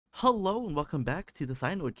Hello and welcome back to the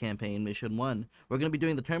Synoid campaign, Mission 1. We're going to be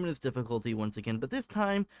doing the Terminus difficulty once again, but this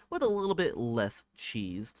time with a little bit less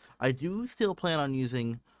cheese. I do still plan on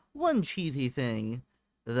using one cheesy thing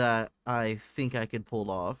that I think I could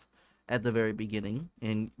pull off at the very beginning,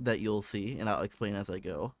 and that you'll see, and I'll explain as I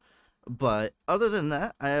go. But other than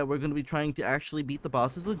that, we're going to be trying to actually beat the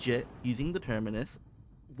bosses legit using the Terminus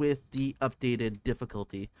with the updated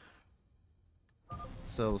difficulty.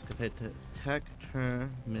 So let's compare to Tech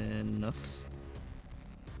Terminus.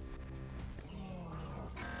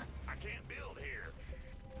 I can't build here.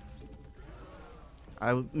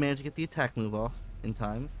 I managed to get the attack move off in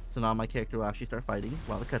time, so now my character will actually start fighting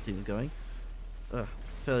while the cutscene is going.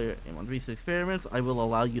 Failure aim on recent experiments. I will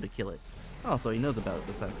allow you to kill it. Oh, so he knows about it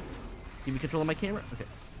this time. Give me control of my camera? Okay.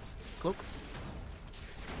 Cloak.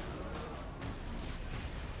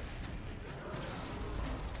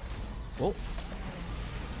 Whoa.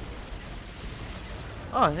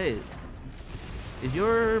 Oh, hey. Is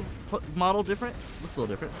your model different? Looks a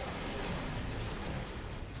little different.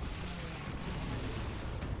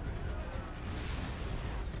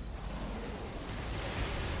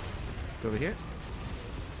 Go over here.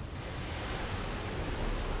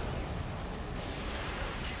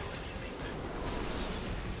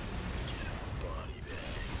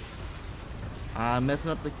 I'm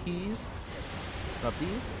messing up the keys. Up these.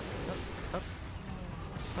 Up.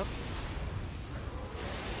 Up.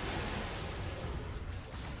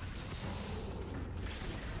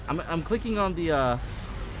 I'm clicking on the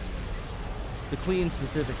clean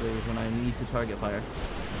specifically when I need to target fire.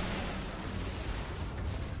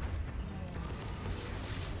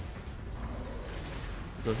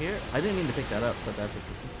 Go here. I didn't mean to pick that up, but that's it.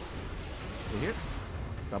 Go here.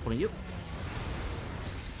 Drop one of you.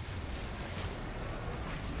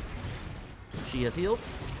 She has healed.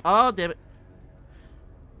 Oh, damn it.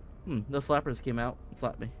 The slappers came out and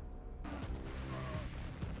slapped me.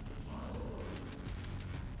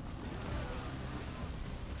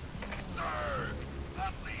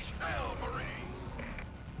 Unleash hell, Marines!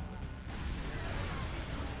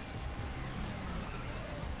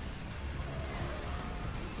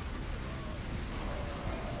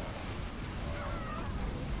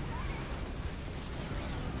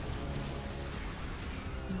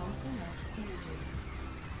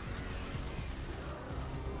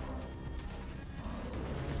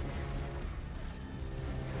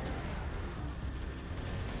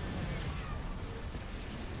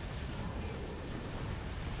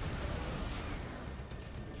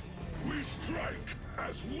 We strike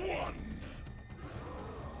as one!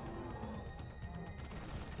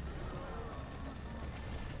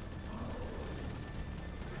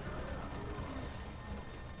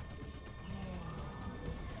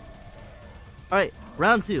 Alright,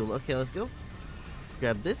 round two. Okay, let's go.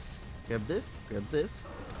 Grab this, grab this, grab this,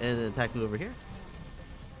 and then attack me over here.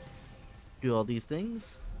 Do all these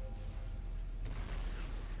things.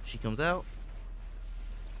 She comes out.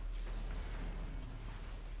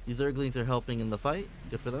 These Zerglings are helping in the fight.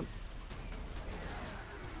 Good for them.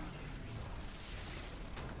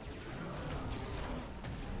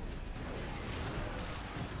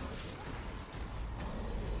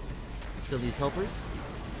 Kill these helpers.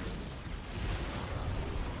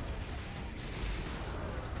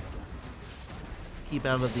 Keep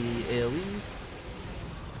out of the AoEs.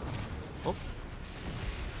 Oh.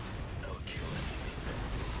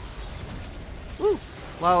 Woo!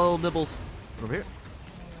 Wow, little nibbles. Over here.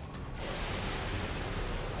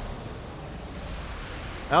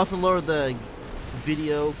 I also lowered the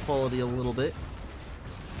video quality a little bit.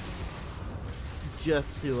 Just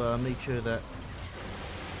to make sure that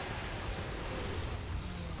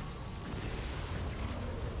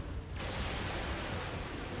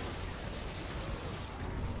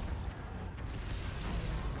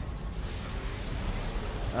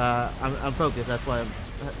I'm focused, that's why I'm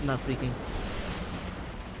not speaking.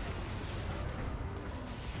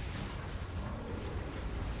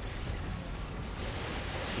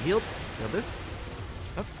 Healed. Grab this.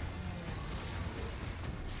 Up.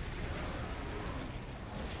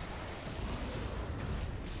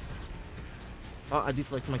 Oh, I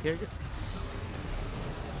deselect my character.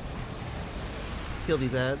 Kill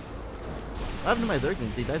these ads. What happened to my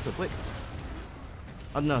Zerglings? They died so quick.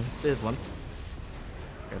 Oh no, there's one.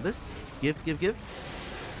 Grab this. Give.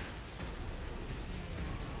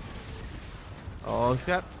 Oh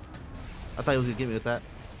crap. I thought he was gonna get me with that.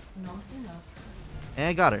 Not enough. And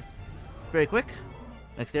I got her. Very quick.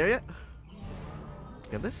 Next area.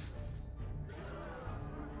 Grab this.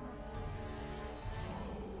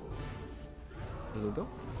 Go.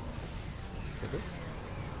 Grab this.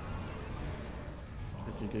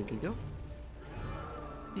 Good.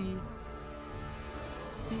 D.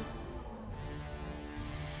 D.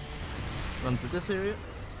 Run through this area.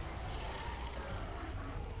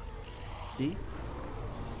 D.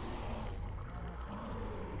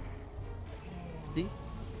 D.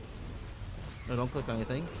 No, don't click on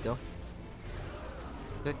anything. Go.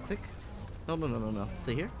 Click, click. No, no, no, no, no.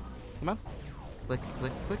 Stay here. Come on. Click,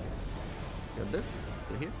 click, click. Grab this.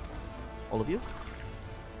 Stay here. All of you.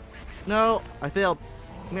 No, I failed.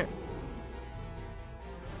 Come here.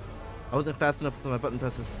 I wasn't fast enough with my button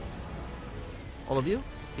presses. All of you.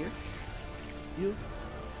 Here. You.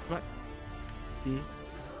 Come on. D.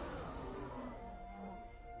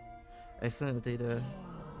 Excellent data.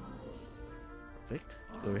 Perfect.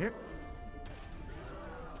 Go over here.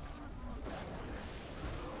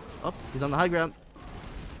 Oh, he's on the high ground.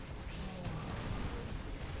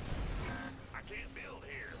 I can't build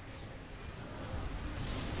here.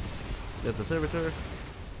 There's the servitor.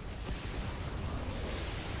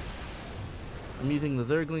 I'm using the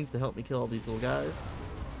Zerglings to help me kill all these little guys.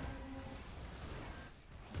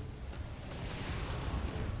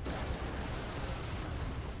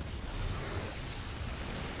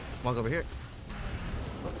 Walk over here.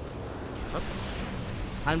 Up. Up.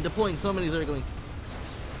 I'm deploying so many Zerglings.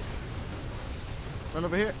 Run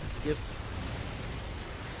over here. Yep.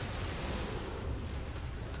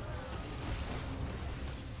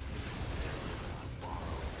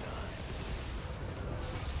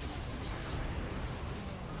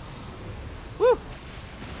 Woo!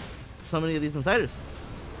 So many of these insiders.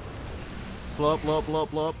 Blow up, blow up, blow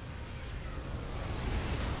up, blow up.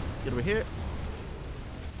 Get over here.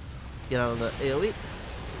 Get out of the AoE.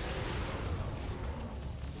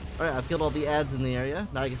 Alright, I've killed all the ads in the area.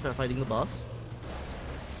 Now I can start fighting the boss.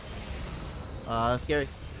 Scary.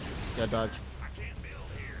 Gotta dodge. I can't build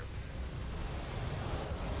here.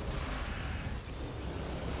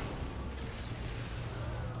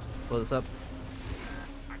 Blow this up.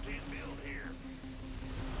 I can't build here.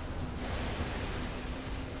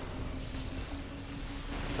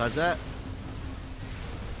 Dodge that.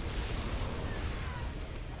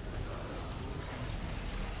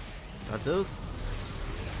 Dodge those.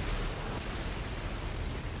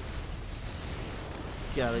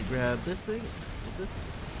 Gotta grab this thing. Get this.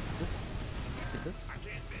 Get this. I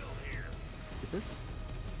can't build here. Get this.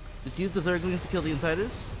 Just use the Zerglings to kill the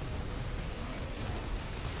insiders.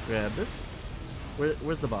 Grab this.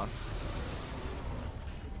 Where's the boss?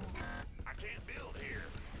 I can't build here.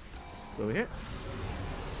 Go over here.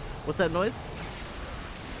 What's that noise?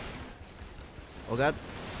 Oh god.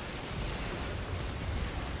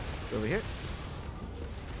 Go over here.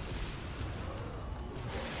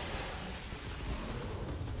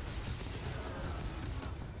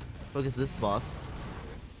 Focus this boss.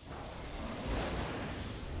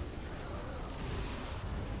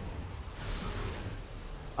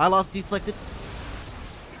 I lost deselected.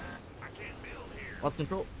 I can't build here. Lost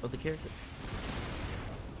control of the character.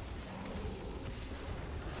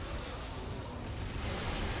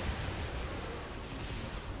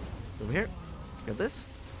 Over here. Grab this.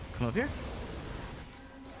 Come up here.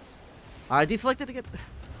 I deselected again.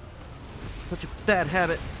 Such a bad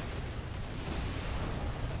habit.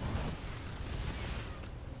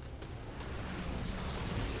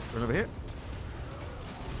 Run over here.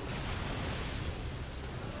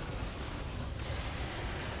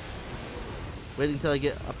 Waiting until I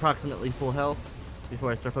get approximately full health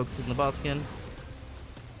before I start focusing the boss again.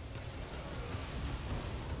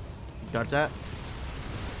 Got that.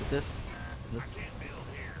 Get this. This. I can't build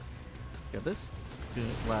here. Got this.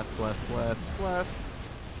 Blast, blast, blast, blast.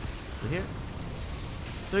 Over here.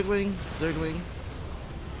 Zergling, Zergling.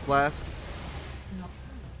 Blast.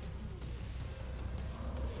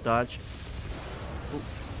 Dodge. Ooh,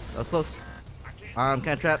 that was close. I'm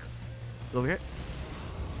kind of trapped. Go over here.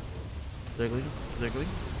 Zergling, Zergling,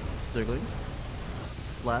 Zergling.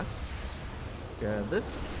 Blast. Grab this.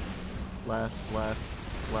 Blast, blast,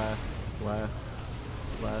 blast, blast,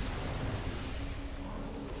 blast.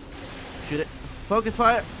 Shoot it. Focus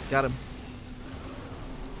fire. Got him.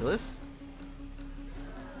 Kill this.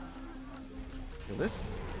 Kill this.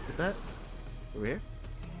 Get that. Over here.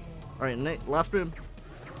 Alright, last room.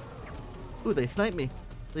 Ooh, they sniped me.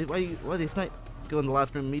 Why they snipe? Let's go in the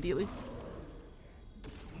last room immediately.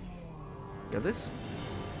 Grab this.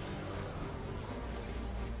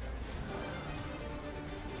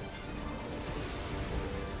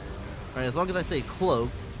 Alright, as long as I stay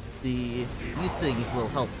cloaked, these things will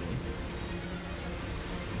help me.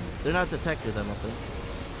 They're not detectors, I don't think.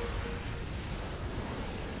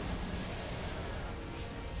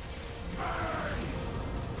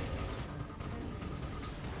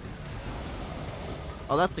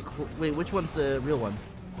 Oh, that's the wait, which one's the real one?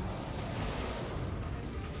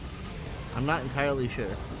 I'm not entirely sure.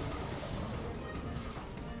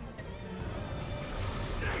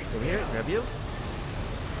 Over here, grab you.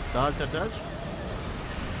 Dodge, dodge, dodge.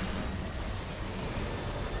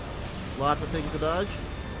 Lots of things to dodge.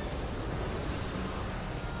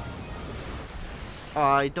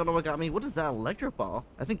 I don't know what got me. What is that electric ball?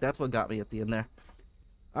 I think that's what got me at the end there.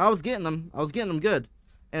 I was getting them. I was getting them good.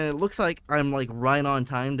 And it looks like I'm like right on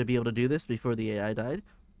time to be able to do this before the AI died.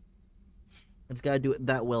 I just gotta do it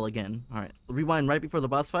that well again. Alright, rewind right before the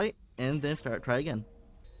boss fight, and then try again.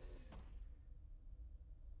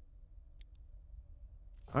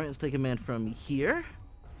 Alright, let's take command from here.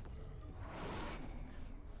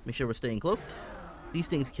 Make sure we're staying cloaked. These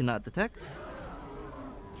things cannot detect.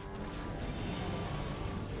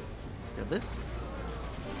 Grab this.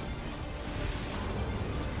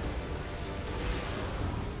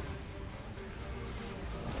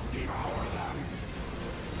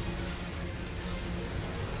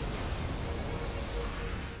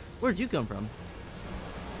 Where'd you come from?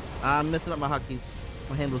 I'm messing up my hotkeys.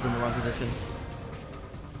 My hand was in the wrong position.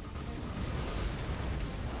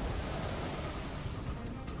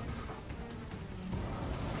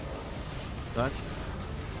 Dodge.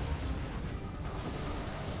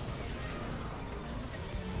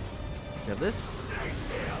 Grab this.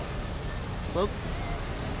 Cloak.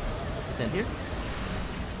 Stand here.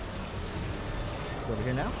 Go over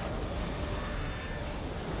here now.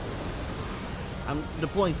 I'm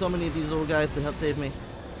deploying so many of these little guys to help save me.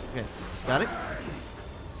 Okay, got it.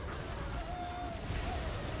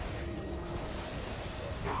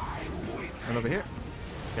 Run over here.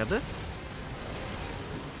 Grab this.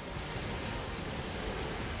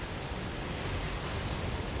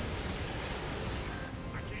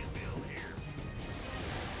 I can't build here.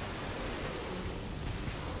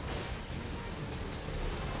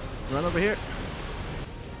 Run over here.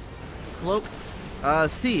 Cloak.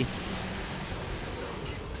 C.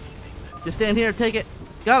 Just stand here, take it.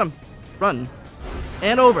 Got him. Run.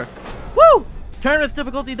 And over. Woo! Tournament's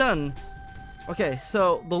difficulty done. Okay,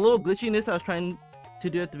 so the little glitchiness I was trying to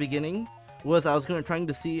do at the beginning was I was trying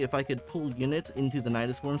to see if I could pull units into the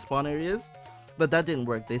Nidus Swarm spawn areas, but that didn't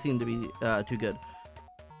work. They seemed to be too good.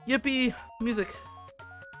 Yippee! Music.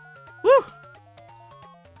 Woo!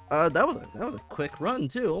 That was a quick run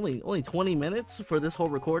too. Only 20 minutes for this whole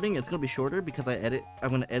recording. It's gonna be shorter because I'm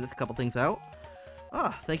gonna edit a couple things out.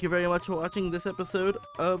 Thank you very much for watching this episode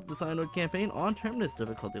of the Synoid campaign on Terminus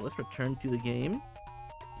difficulty. Let's return to the game.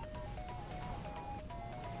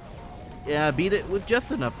 Yeah, beat it with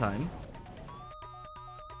just enough time.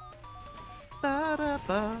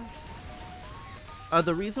 Ba-da-ba.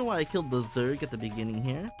 The reason why I killed the Zerg at the beginning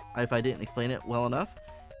here, if I didn't explain it well enough,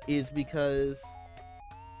 is because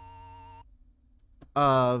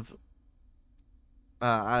of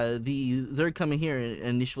the Zerg coming here and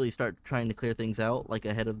initially start trying to clear things out, like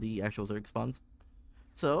ahead of the actual Zerg spawns.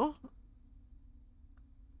 So,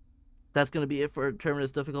 that's going to be it for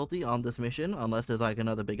Terminus difficulty on this mission, unless there's like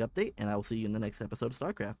another big update, and I will see you in the next episode of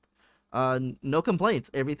Starcraft. No complaints.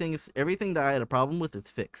 Everything that I had a problem with is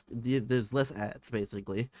fixed. There's less ads,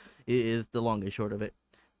 basically. It is the long and short of it.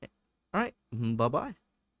 Alright, bye-bye.